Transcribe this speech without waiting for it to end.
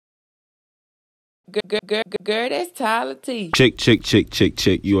Girl, that's Tyler T. Check, check, check, check,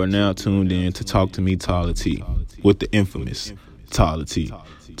 check. You are now tuned in to Talk to Me Tyler T with the infamous Tyler T.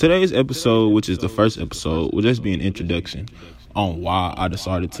 Today's episode, which is the first episode, will just be an introduction on why I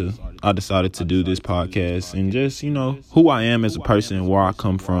decided to do this podcast and just, who I am as a person, where I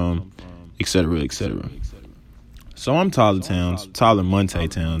come from, etc., etc. So I'm Tyler Towns, Tyler Monte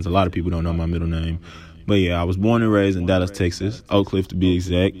Towns. A lot of people don't know my middle name. But yeah, I was born and raised in Dallas, Texas, Oak Cliff to be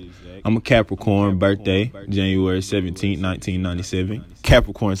exact. I'm a Capricorn, birthday January 17th, 1997.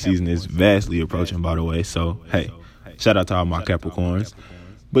 Capricorn season is vastly approaching, by the way. So, hey, shout out to all my Capricorns.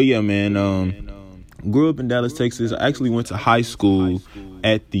 But yeah, man, grew up in Dallas, Texas. I actually went to high school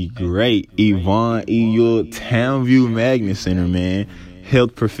at the great Yvonne Ewell Townview Magnet Center, man.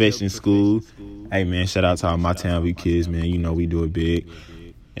 Health profession school. Hey, man, shout out to all my Townview kids, man. You know we do it big.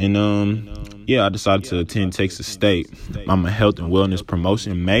 And, I decided to attend Texas State. I'm a health and wellness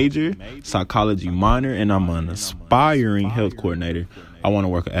promotion major, psychology minor, and I'm an aspiring health coordinator. I want to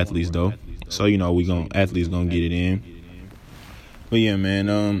work with athletes, though. So, athletes going to get it in. But, yeah,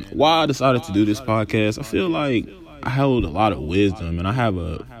 man, why I decided to do this podcast, I feel like I hold a lot of wisdom, and I have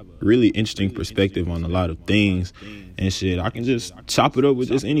a really interesting perspective on a lot of things. And shit, I can just chop it up with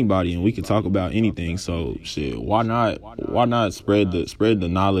just anybody, and we can talk about anything. So shit, why not spread the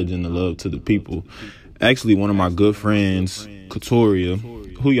knowledge and the love to the people? Actually, one of my good friends, Katoria,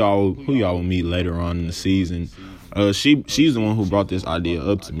 who y'all will meet later on in the season, she's the one who brought this idea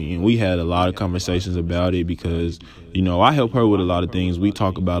up to me, and we had a lot of conversations about it because I help her with a lot of things. We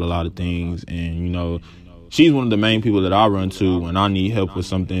talk about a lot of things, and she's one of the main people that I run to when I need help with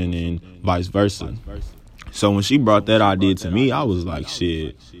something, and vice versa. So when she brought that idea to me, I was like,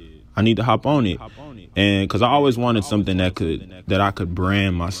 shit, I need to hop on it. And because I always wanted something that I could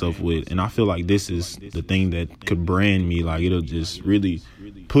brand myself with. And I feel like this is the thing that could brand me. Like, it'll just really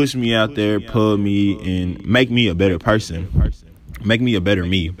push me out there, pull me, and make me a better person. Make me a better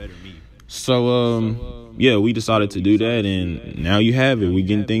me. So, we decided to do that. And now you have it. We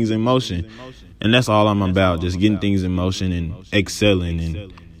getting things in motion. And that's all I'm about, just getting things in motion and excelling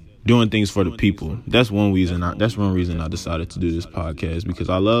and doing things for the people. That's one reason I decided to do this podcast, because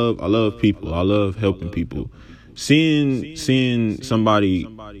I love people. I love helping people. Seeing somebody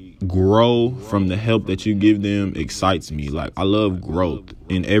grow from the help that you give them excites me. Like, I love growth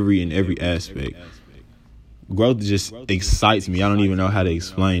in every aspect. Growth just excites me. I don't even know how to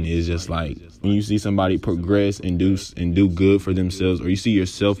explain it. It's just like when you see somebody progress and do good for themselves, or you see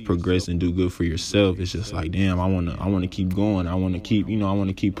yourself progress and do good for yourself, it's just like, damn, I wanna keep going. I wanna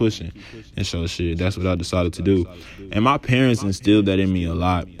keep pushing. And so shit, that's what I decided to do. And my parents instilled that in me a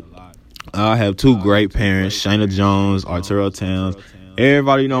lot. I have two great parents, Shayna Jones, Arturo Towns.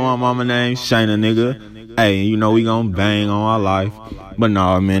 Everybody know my mama name, Shayna, nigga. Hey, we gonna bang on our life. But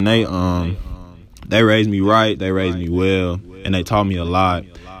no, man, they raised me right, they raised me well, and they taught me a lot.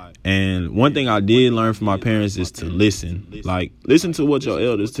 And one thing I did learn from my parents is to listen. Like, listen to what your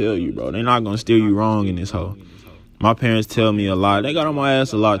elders tell you, bro. They're not going to steer you wrong in this hoe. My parents tell me a lot. They got on my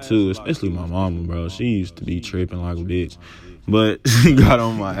ass a lot, too, especially my mama, bro. She used to be tripping like a bitch. But she got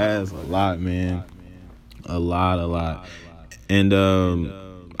on my ass a lot, man. A lot. And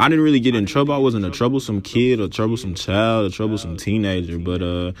I didn't really get in trouble. I wasn't a troublesome kid or troublesome child or troublesome teenager. But,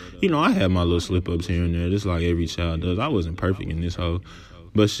 I had my little slip-ups here and there, just like every child does. I wasn't perfect in this hoe.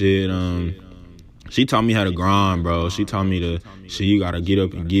 But shit, she taught me how to grind, bro. She taught me you gotta get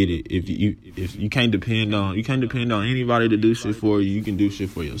up and get it. If you can't depend on anybody to do shit for you, you can do shit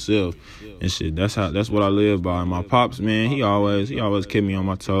for yourself. And shit, that's what I live by. And my pops, man, he always kept me on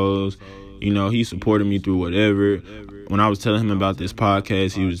my toes. He supported me through whatever. When I was telling him about this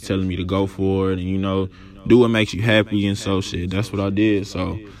podcast, he was telling me to go for it and do what makes you happy. And so shit, that's what I did.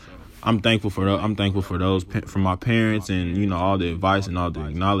 So I'm thankful for my parents, and all the advice and all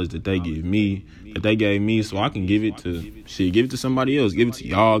the knowledge that they gave me, so I can give it to somebody else, give it to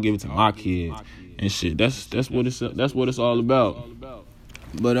y'all, give it to my kids, and shit. That's what it's all about.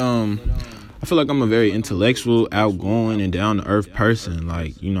 But I feel like I'm a very intellectual, outgoing, and down to earth person.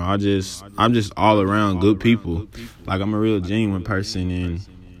 Like, I'm just all around good people. Like, I'm a real genuine person, and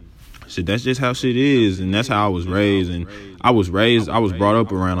shit, that's just how shit is, and that's how I was raised. And I was brought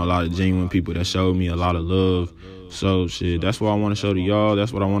up around a lot of genuine people that showed me a lot of love. So shit, that's what I want to show to y'all.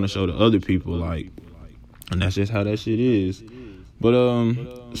 That's what I want to show to other people. Like, and that's just how that shit is. But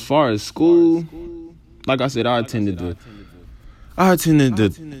as far as school, like I said, I attended the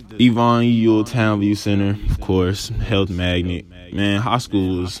Yvonne Ewell Townview Center, of course, Health Magnet. Man, high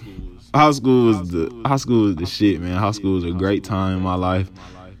school was the shit, man. High school was a great time in my life.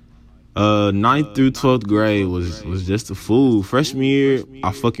 Ninth through 12th grade was just a fool. Freshman year,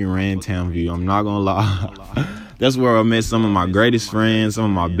 I fucking ran Townview. I'm not gonna lie. That's where I met some of my greatest friends, some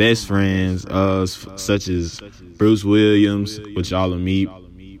of my best friends, such as Bruce Williams, which y'all will meet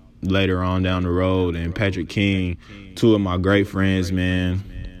later on down the road, and Patrick King, two of my great friends, man.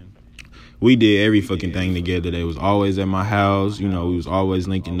 We did every fucking thing together. They was always at my house. We was always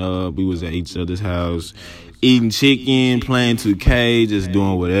linking up. We was at each other's house, eating chicken, playing 2K, just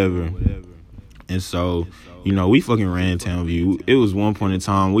doing whatever. And so, we fucking ran Townview. It was one point in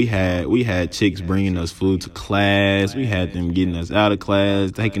time we had chicks bringing us food to class. We had them getting us out of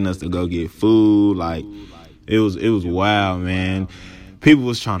class, taking us to go get food. Like, it was wild, man. People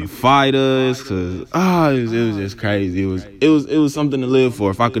was trying to fight us because it was just crazy. It was something to live for.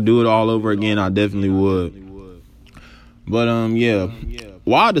 If I could do it all over again, I definitely would. But yeah,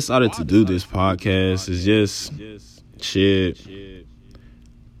 why I decided to do this podcast is just shit.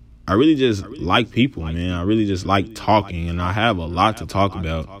 I really just like people, man. I really just like talking, and I have a lot to talk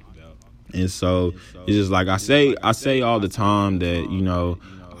about. And so it's just like I say all the time that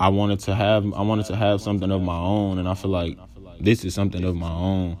I wanted to have something of my own, and I feel like this is something of my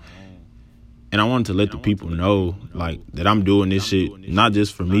own. And I wanted to let the people know, like, that I'm doing this shit not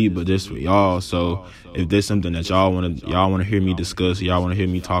just for me, but just for y'all. So if there's something that y'all want to hear me discuss, y'all want to hear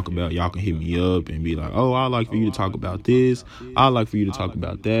me talk about, y'all can hit me up and be like, oh, I'd like for you to talk about this. I'd like for you to talk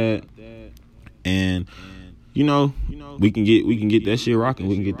about that. And we can get that shit rocking.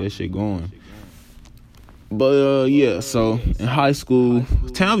 We can get that shit going. But yeah, so in high school,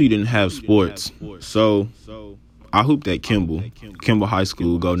 Townview didn't have sports. So I hooped at Kimball High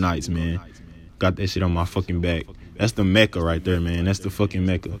School. Go Knights, man. Got that shit on my fucking back. That's the Mecca right there, man. That's the fucking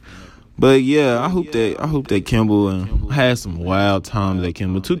Mecca. But yeah, I hooped at Kimball and had some wild times at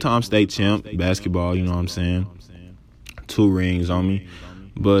Kimball. 2-time state champ basketball, you know what I'm saying? 2 rings on me.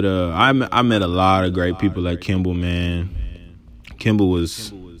 But I met a lot of great people at Kimball, man. Kimball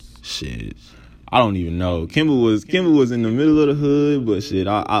was shit. I don't even know. Kimball was in the middle of the hood, but shit,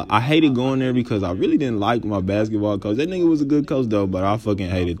 I hated going there because I really didn't like my basketball coach. That nigga was a good coach though, but I fucking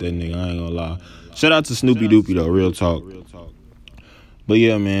hated that nigga. I ain't gonna lie. Shout out to Snoopy Doopy though, real talk. But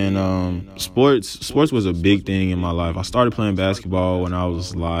yeah, man, sports was a big thing in my life. I started playing basketball when I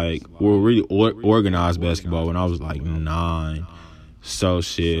was like, really organized basketball when I was like 9. So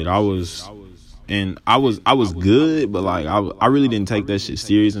shit, I was good, but like I really didn't take that shit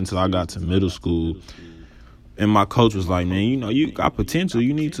serious until I got to middle school. And my coach was like, man, you got potential.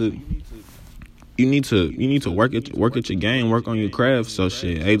 You need to work at your game, work on your craft. So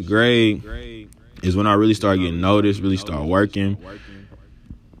shit, 8th grade is when I really started getting noticed, really started working.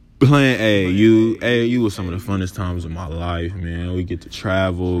 Playing AAU was some of the funnest times of my life, man. We get to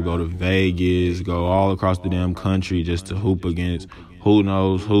travel, go to Vegas, go all across the damn country just to hoop against who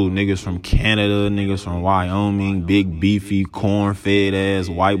knows who, niggas from Canada, niggas from Wyoming, big beefy corn-fed ass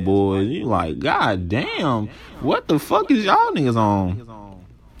white boys. You like, god damn, what the fuck is y'all niggas on?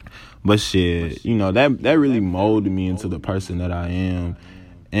 But shit, that really molded me into the person that I am.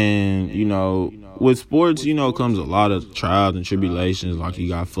 And with sports, comes a lot of trials and tribulations. Like, you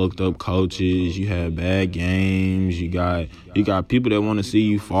got fucked up coaches, you have bad games, you got people that want to see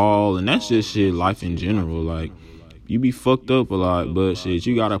you fall, and that's just shit, life in general. Like, you be fucked up a lot, but shit,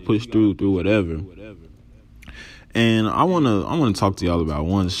 you gotta push through whatever. And I wanna talk to y'all about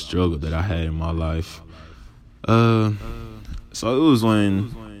one struggle that I had in my life. So it was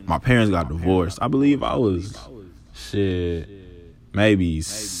when my parents got divorced. I believe I was maybe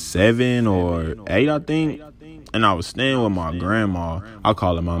 7 or 8, I think. And I was staying with my grandma. I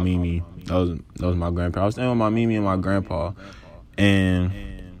call her my Mimi. That was my grandpa. I was staying with my Mimi and my grandpa. And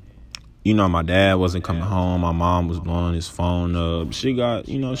my dad wasn't coming home. My mom was blowing his phone up. Shit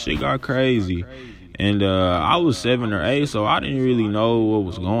got crazy. And I was 7 or 8, so I didn't really know what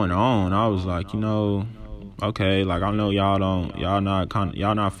was going on. I was like, okay, like, I know y'all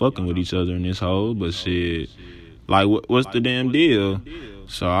not fucking with each other in this hole, but shit, like, what's the damn deal?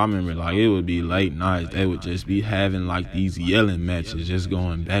 So I remember, like, it would be late nights. They would just be having, like, these yelling matches, just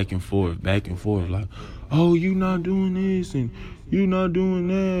going back and forth, like, oh, you not doing this, and you not doing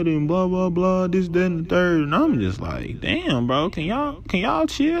that, and blah, blah, blah, this, that, and the third. And I'm just like, damn, bro, can y'all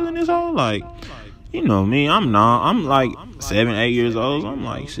chill in this hole? Like, me, I'm like 7, 8 years old. So I'm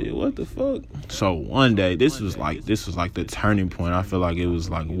like, shit, what the fuck? So one day, this was like the turning point. I feel like it was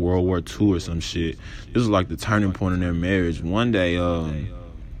like World War II or some shit. This was like the turning point in their marriage. One day,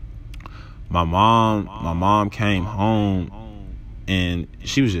 my mom came home, And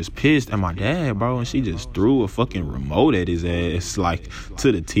she was just pissed at my dad, bro, and she just threw a fucking remote at his ass, like,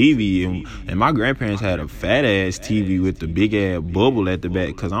 to the TV. And my grandparents had a fat ass TV with the big ass bubble at the back,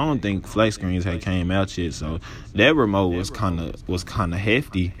 because I don't think flat screens had came out yet, so that remote was kind of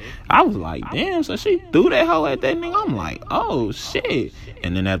hefty. I was like, damn, so she threw that hoe at that nigga? I'm like, oh shit.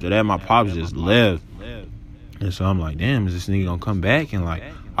 And then after that, my pops just left. And so I'm like, damn, is this nigga gonna come back? And like,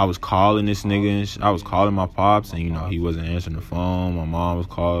 I was calling this nigga, and I was calling my pops, and, you know, he wasn't answering the phone. My mom was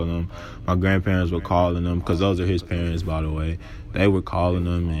calling him. My grandparents were calling him, because those are his parents, by the way. They were calling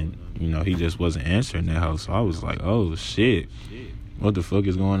him, and, you know, he just wasn't answering that house. So I was like, oh, shit. What the fuck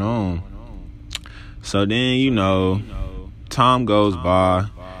is going on? So then, you know, time goes by,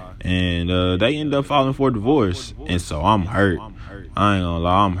 and they end up filing for divorce. And so I'm hurt. I ain't gonna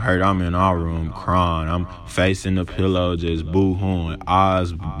lie, I'm hurt. I'm in our room crying. I'm facing the pillow, just boo-hooing,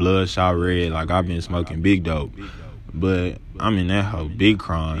 eyes bloodshot red, like I've been smoking big dope. But I'm in that hoe big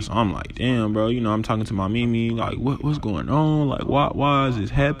crying. So I'm like, damn, bro. You know, I'm talking to my Mimi, like, what's going on? Like, why is this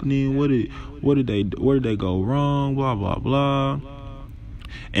happening? Where did they go wrong? Blah blah blah.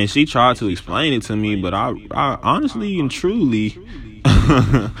 And she tried to explain it to me, but I honestly and truly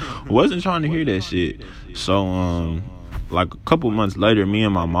wasn't trying to hear that shit. So like a couple months later, me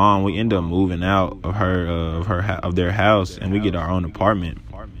and my mom, we end up moving out of their house, and we get our own apartment.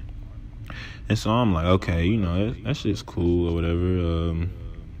 And so I'm like, okay, you know, that shit's cool or whatever.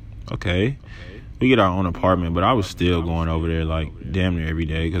 Okay, we get our own apartment, but I was still going over there like damn near every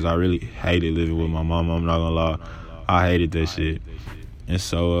day, because I really hated living with my mom. I'm not gonna lie, I hated that shit. And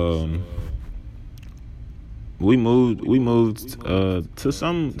so we moved to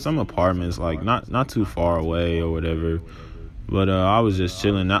some apartments, like not too far away or whatever. But I was just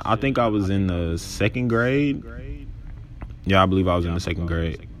chilling. I think I was in the second grade. Yeah, I believe I was in the second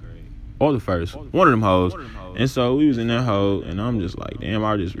grade. Or the first. One of them hoes. And so we was in that hoe, and I'm just like, damn,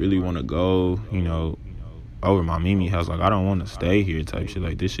 I just really want to go, you know, over my Mimi house. Like, I don't want to stay here type shit.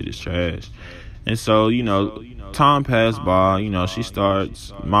 Like, this shit is trash. And so, you know, time passed by. You know, she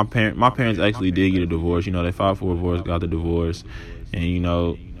starts. My parents actually did get a divorce. You know, they filed for a divorce, got the divorce, and, you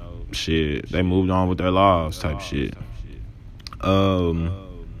know, shit, they moved on with their lives type shit. And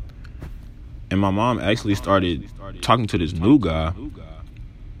my mom actually started talking to this new guy,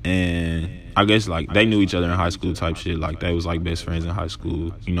 and I guess like they knew each other in high school type shit. Like, they was like best friends in high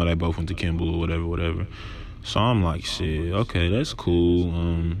school. You know, they both went to Kimball or whatever. So I'm like, shit, okay, that's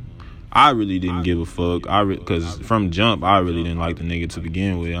cool. I really didn't give a fuck. Cause from jump, I really didn't like the nigga to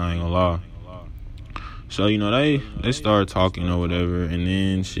begin with. I ain't gonna lie. So, you know, they started talking or whatever, and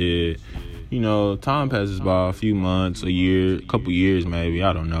then shit. You know, time passes by, a few months, a year, a couple years maybe.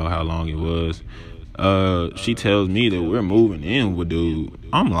 I don't know how long it was. She tells me that we're moving in with dude.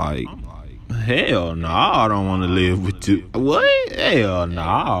 I'm like, hell no, I don't want to live with you. What? Hell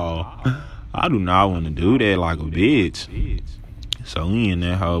no. I do not want to do that like a bitch. So we in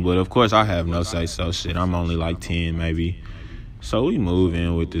that hoe. But of course I have no say so shit. I'm only like 10 maybe. So we move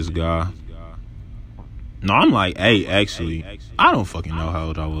in with this guy. No, I'm like 8 actually. I don't fucking know how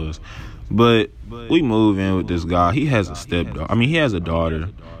old I was. But we move in with this guy. He has a stepdaughter. I mean, he has a daughter.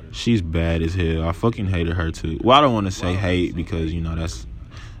 She's bad as hell. I fucking hated her too. Well, I don't want to say hate, because, you know, that's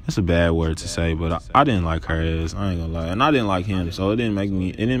a bad word to say, but I didn't like her ass. I ain't gonna lie. And I didn't like him, so it didn't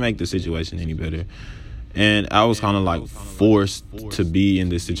make the situation any better. And I was kind of like forced to be in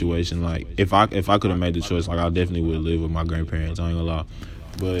this situation. Like, if I could have made the choice, like, I definitely would live with my grandparents. I ain't gonna lie.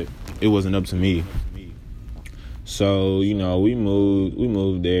 But it wasn't up to me. So, you know, we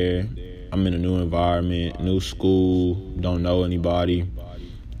moved there. I'm in a new environment, new school, don't know anybody.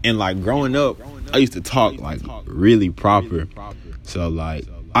 And like growing up, I used to talk like really proper. So like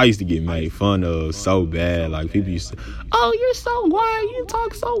I used to get made fun of so bad. Like people used to, oh, you're so white, you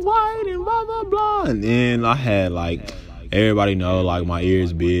talk so white and blah blah blah. And then I had like, everybody know like my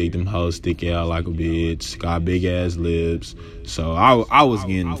ears big, them hoes stick out like a bitch, got big ass lips. So I was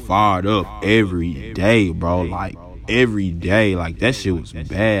getting fired up every day, bro. Like every day, like that shit was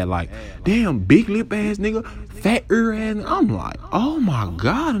bad. Like, damn, big lip ass nigga, fat ear ass nigga. I'm like, oh my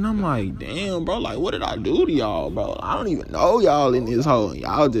god. And I'm like, damn, bro, like what did I do to y'all, bro? I don't even know y'all in this hole.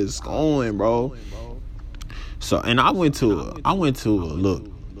 Y'all just going, bro. So, and I went to a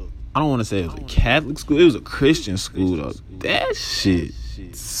look, I don't want to say it was a Catholic school. It was a Christian school though. That shit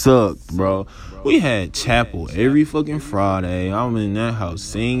sucked, bro. We had chapel every fucking Friday. I'm in that house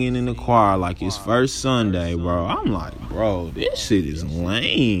singing in the choir like it's first Sunday, bro. I'm like, bro, this shit is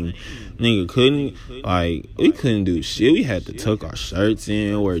lame. Nigga we couldn't do shit. We had to tuck our shirts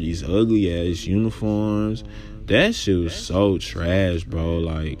in, wear these ugly ass uniforms. That shit was so trash, bro.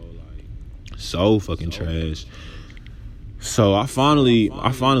 Like, so fucking trash. So I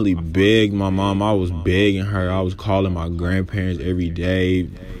finally begged my mom. I was begging her. I was calling my grandparents every day,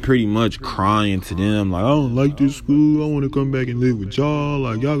 pretty much crying to them like, I don't like this school. I want to come back and live with y'all.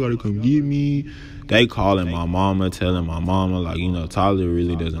 Like, y'all gotta come get me. They calling my mama, telling my mama like, Tyler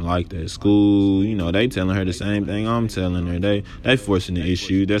really doesn't like that school. They telling her the same thing I'm telling her. They forcing the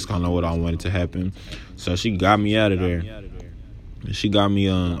issue. That's kind of what I wanted to happen. So she got me out of there. She got me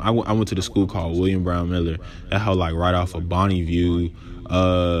I went to the school called William Brown Miller. That hoe like right off of Bonnie View.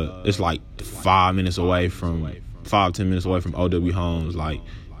 It's like 10 minutes away from OW Homes. Like,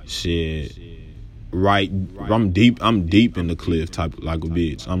 shit. Right, I'm deep in the cliff type, like a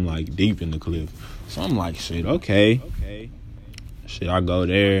bitch. I'm like deep in the cliff. So I'm like, shit, okay. Shit, I go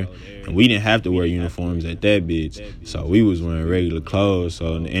there, and we didn't have to wear uniforms at that bitch, so we was wearing regular clothes.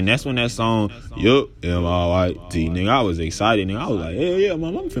 So, and that's when that song, yup, M-I-Y-T, nigga, I was excited, nigga. I was like, hell yeah,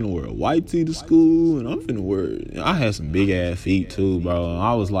 mom, I'm finna wear a white tee to school, and I'm finna wear, I had some big ass feet too, bro.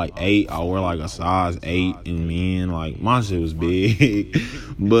 I was like 8, I wore like a size 8 in men, like, my shit was big.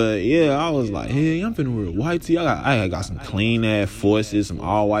 But yeah, I was like, hey, I'm finna wear a white tee. I got some clean ass Forces, some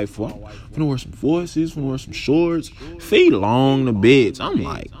all white Forces. I'm finna wear some Forces, finna wear some shorts, feet long the bitch. I'm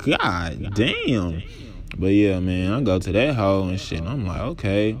like, god damn. But yeah, man, I go to that hoe and shit, and I'm like,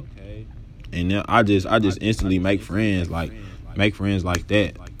 okay. And then I just instantly make friends like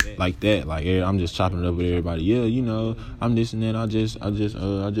that. Like, yeah, I'm just chopping it up with everybody. Yeah, I'm this and that. I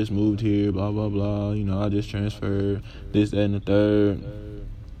just moved here. Blah blah blah. I just transferred this, that, and the third.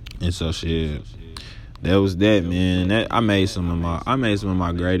 And so shit, that was that, man. I made some of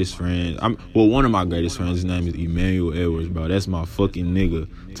my greatest friends. One of my greatest friends. His name is Emmanuel Edwards, bro. That's my fucking nigga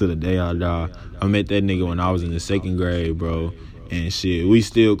to the day I die. I met that nigga when I was in the 2nd grade, bro. And shit, we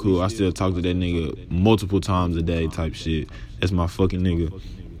still cool. I still talk to that nigga multiple times a day, type shit. That's my fucking nigga.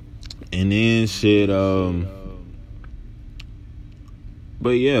 And then shit, but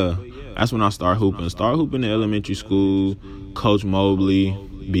yeah, that's when I start hooping. In elementary school. Coach Mobley,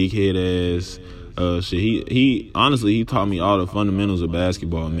 big head ass. Shit, he honestly, he taught me all the fundamentals of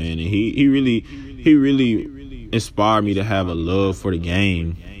basketball, man. And he really inspired me to have a love for the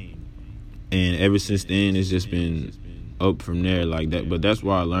game. And ever since then, it's just been up from there like that. But that's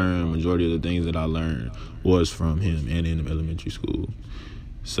where I learned majority of the things that I learned was from him and in elementary school.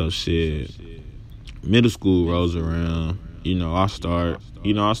 So shit, middle school rolls around. I start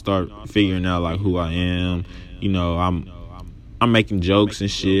figuring out like who I am. I'm making jokes and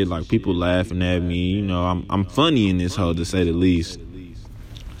shit, like people laughing at me. I'm funny in this hoe, to say the least.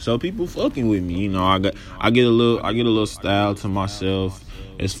 So people fucking with me. I get a little style to myself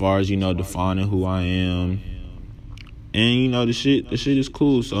as far as defining who I am. And the shit is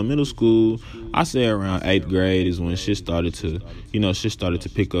cool. So middle school, I say around 8th grade is when shit started to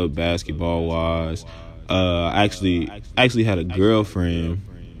pick up basketball wise. I actually had a girlfriend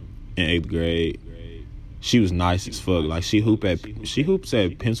in 8th grade. She was nice as fuck. Like, she hoops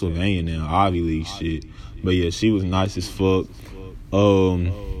at Pennsylvania now, Ivy League shit. But yeah, she was nice as fuck.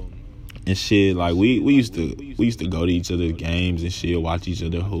 And shit, like we used to go to each other's games and shit, watch each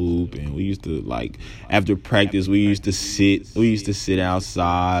other hoop, and we used to, like, after practice we used to sit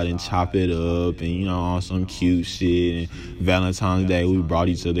outside and chop it up, and on some cute shit. And Valentine's Day we brought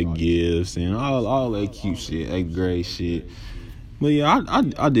each other gifts and all that cute shit, 8th grade shit. But yeah,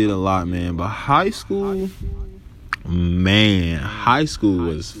 I did a lot, man. But high school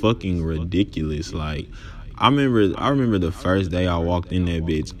was fucking ridiculous. Like, I remember the first day I walked in that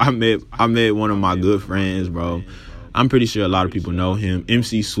bitch. I met one of my good friends, bro. I'm pretty sure a lot of people know him.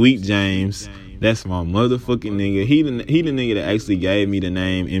 MC Sweet James. That's my motherfucking nigga. He the nigga that actually gave me the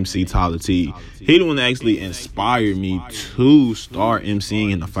name MC Tyler T. He the one that actually inspired me to start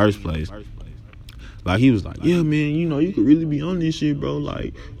MCing in the first place. Like, he was like, yeah, man, you could really be on this shit, bro.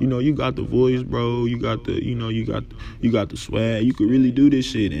 Like, you got the voice, bro. You got the, you got the swag. You could really do this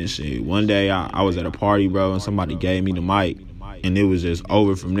shit and shit. One day I was at a party, bro, and somebody gave me the mic, and it was just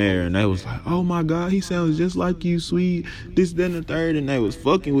over from there. And they was like, oh my God, he sounds just like you, Sweet. This, then the third, and they was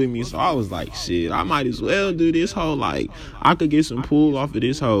fucking with me. So I was like, shit, I might as well do this whole, like, I could get some pull off of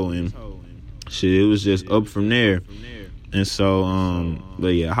this whole, and shit, it was just up from there. And so,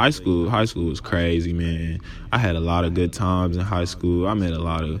 but yeah, high school was crazy, man. I had a lot of good times in high school. I met a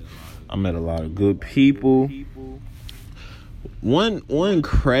lot of good people. One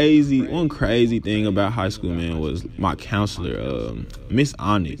crazy thing about high school, man, was my counselor, Miss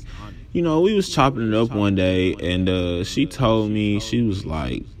Onyx. We was chopping it up one day, and she told me, she was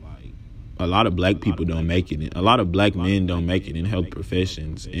like, a lot of black people don't make it. A lot of black men don't make it in health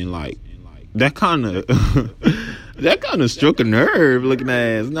professions, and like, that kind of that kind of struck a nerve looking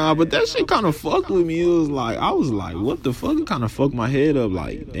ass. Nah, but that shit kind of fucked with me. It was like, I was like, what the fuck? It kind of fucked my head up.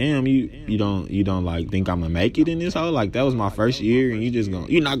 Like, damn, you don't like think I'm gonna make it in this hole? Like, that was my first year, and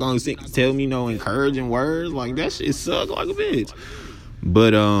you're not gonna tell me no encouraging words? Like, that shit sucked like a bitch.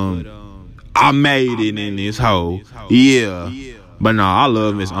 But I made it in this hole. Yeah. But nah, I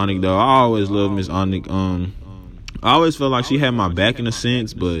love Miss Onyx though. I always love Miss Onyx. I always felt like she had my back in a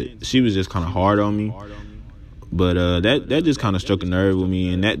sense, but she was just kind of hard on me. But that just kind of struck a nerve with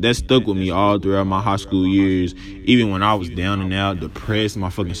me, and that stuck with me all throughout my high school years. Even when I was down and out, depressed, my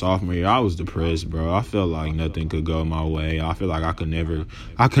fucking sophomore year, I was depressed, bro. I felt like nothing could go my way. I feel like I could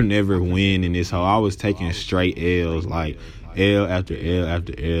never win in this hole. I was taking straight L's, like L after L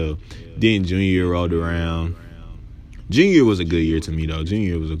after L. Then junior year rolled around. Junior year was a good year to me though. Junior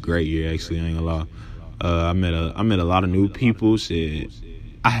year was a great year, actually. I ain't gonna lie. I met a lot of new people. Shit,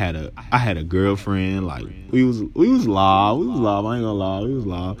 I had a girlfriend. Like we was live. I ain't gonna lie. We was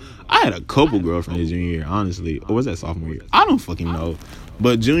live. I had a couple girlfriends junior year, honestly. Or was that sophomore year? I don't fucking know.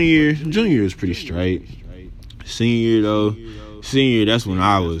 But junior year was pretty straight. Senior year, that's when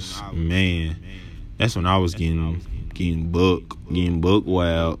I was getting booked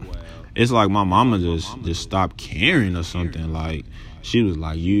wild. It's like my mama just stopped caring or something. Like she was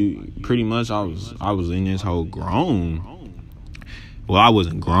like, you pretty much I was in this whole grown. Well, I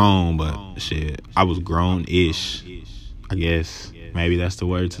wasn't grown, but shit, I was grown-ish, I guess. Maybe that's the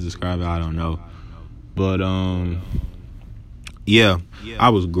word to describe it. I don't know. But yeah, I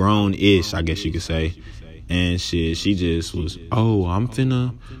was grown-ish, I guess you could say. And shit, she just was, oh, I'm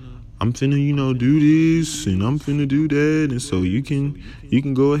finna, do this, and I'm finna do that, and so you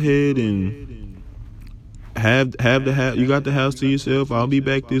can go ahead and have you got the house to yourself. I'll be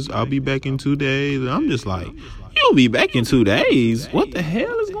back in 2 days. And I'm just like, you'll be back in 2 days? What the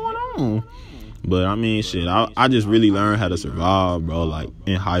hell is going on? But I mean, shit, I just really learned how to survive, bro. Like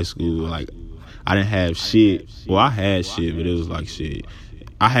in high school, like I didn't have shit. Well, I had shit, but it was like shit.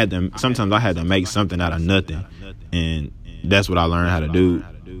 Sometimes I had to make something out of nothing, and that's what I learned how to do.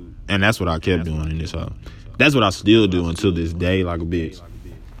 And that's what I kept doing in this house. That's what I still do until this day, like a bitch.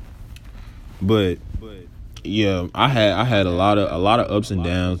 But yeah, I had a lot of ups and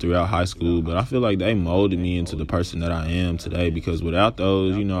downs throughout high school, but I feel like they molded me into the person that I am today. Because without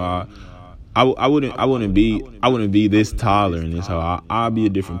those, you know, I wouldn't be this taller in this house. I'd be a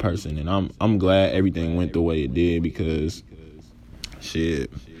different person, and I'm glad everything went the way it did. Because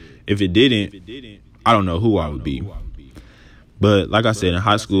shit, if it didn't, I don't know who I would be. But like I said, in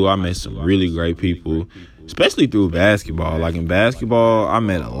high school, I met some really great people, especially through basketball. Like in basketball, I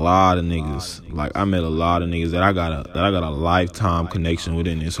met a lot of niggas. That I got a lifetime connection with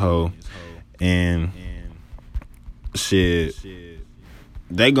in this hole. And shit,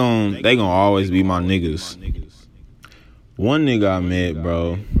 they gon' always be my niggas. One nigga I met,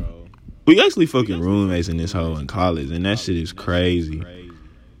 bro, we actually fucking roommates in this hole in college, and that shit is crazy.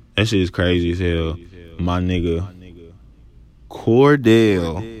 That shit is crazy as hell. My nigga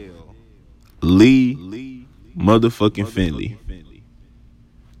Cordell Lee motherfucking Finley.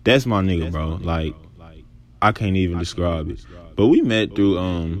 That's my nigga, bro. Like, I can't even describe it. But we met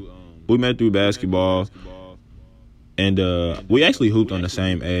through basketball, and we actually hooped on the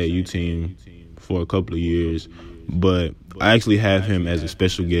same AAU team for a couple of years. But I actually have him as a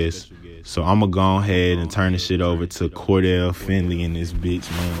special guest, so I'm gonna go ahead and turn the shit over to Cordell Finley in this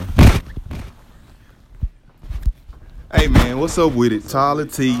bitch, man. Hey man, what's up with it? Tyler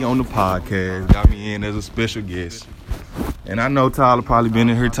T on the podcast got me in as a special guest. And I know Tyler probably been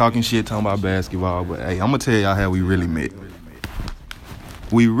in here talking about basketball, but hey, I'm gonna tell y'all how we really met.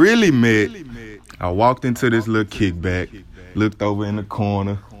 I walked into this little kickback, looked over in the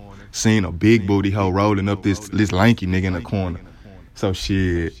corner, seen a big booty hoe rolling up this lanky nigga in the corner. So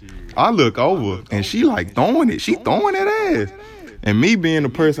shit, I look over and she like throwing it. She throwing that ass. And me being the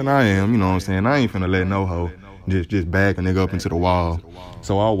person I am, you know what I'm saying, I ain't finna let no hoe just back a nigga up into the wall.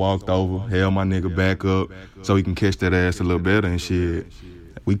 So I walked over, held my nigga back up so he can catch that ass a little better and shit.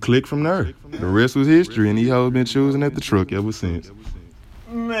 We clicked from there. The rest was history, and these hoes been choosing at the truck ever since.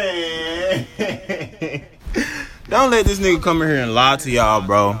 Man. Don't let this nigga come in here and lie to y'all,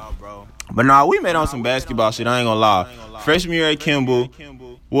 bro. But nah, we met on some basketball shit, I ain't gonna lie. Freshman year at Kimball.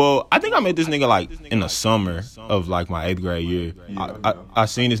 Well, I think I met this nigga like in the summer of like my 8th grade year. I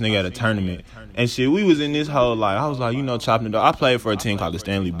seen this nigga at a tournament. And shit, we was in this whole like, I was like, you know, chopping the dog. I played for a team called the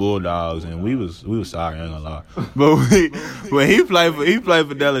Stanley Bulldogs, and we was sorry, I ain't gonna lie. But when he played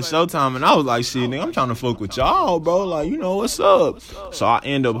for Dallas Showtime, and I was like, shit, nigga, I'm trying to fuck with y'all, bro. Like, you know, what's up? So I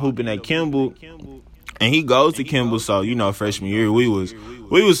end up hooping at Kimball. And he goes to Kimball, so freshman year we was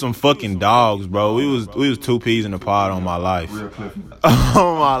some fucking dogs, bro. We was two peas in a pod on my life.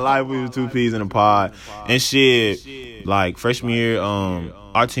 On my life, we was two peas in a pod. And shit, like freshman year,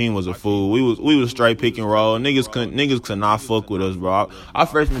 our team was a fool. We was straight pick and roll. Niggas could not fuck with us, bro. Our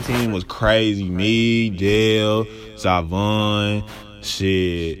freshman team was crazy. Me, Dale, Zavon,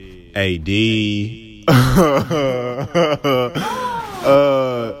 shit, AD.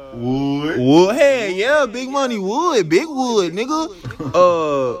 Wood, hey, yeah, big money Wood, big Wood, nigga.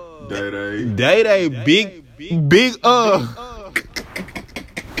 Day, big, big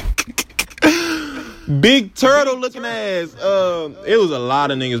turtle looking ass. It was a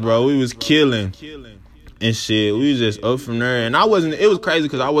lot of niggas, bro. We was killing and shit. We was just up from there, and it was crazy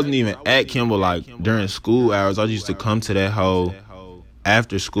because I wasn't even at Kimball like during school hours. I used to come to that hoe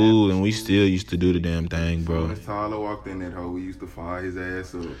after school, and we still used to do the damn thing, bro. When Tyler walked in that hoe, we used to fire his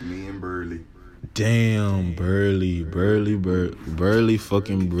ass up, me and Burley. Damn, Burley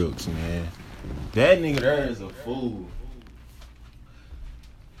fucking Brooks, man. That nigga there is a fool.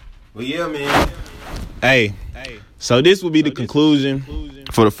 But yeah, man. Hey, so this will be the conclusion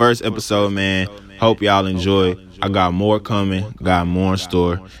for the first episode, man. Hope y'all enjoy. I got more coming, got more in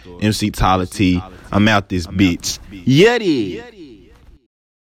store. MC Tyler T. I'm out this bitch. Yeti.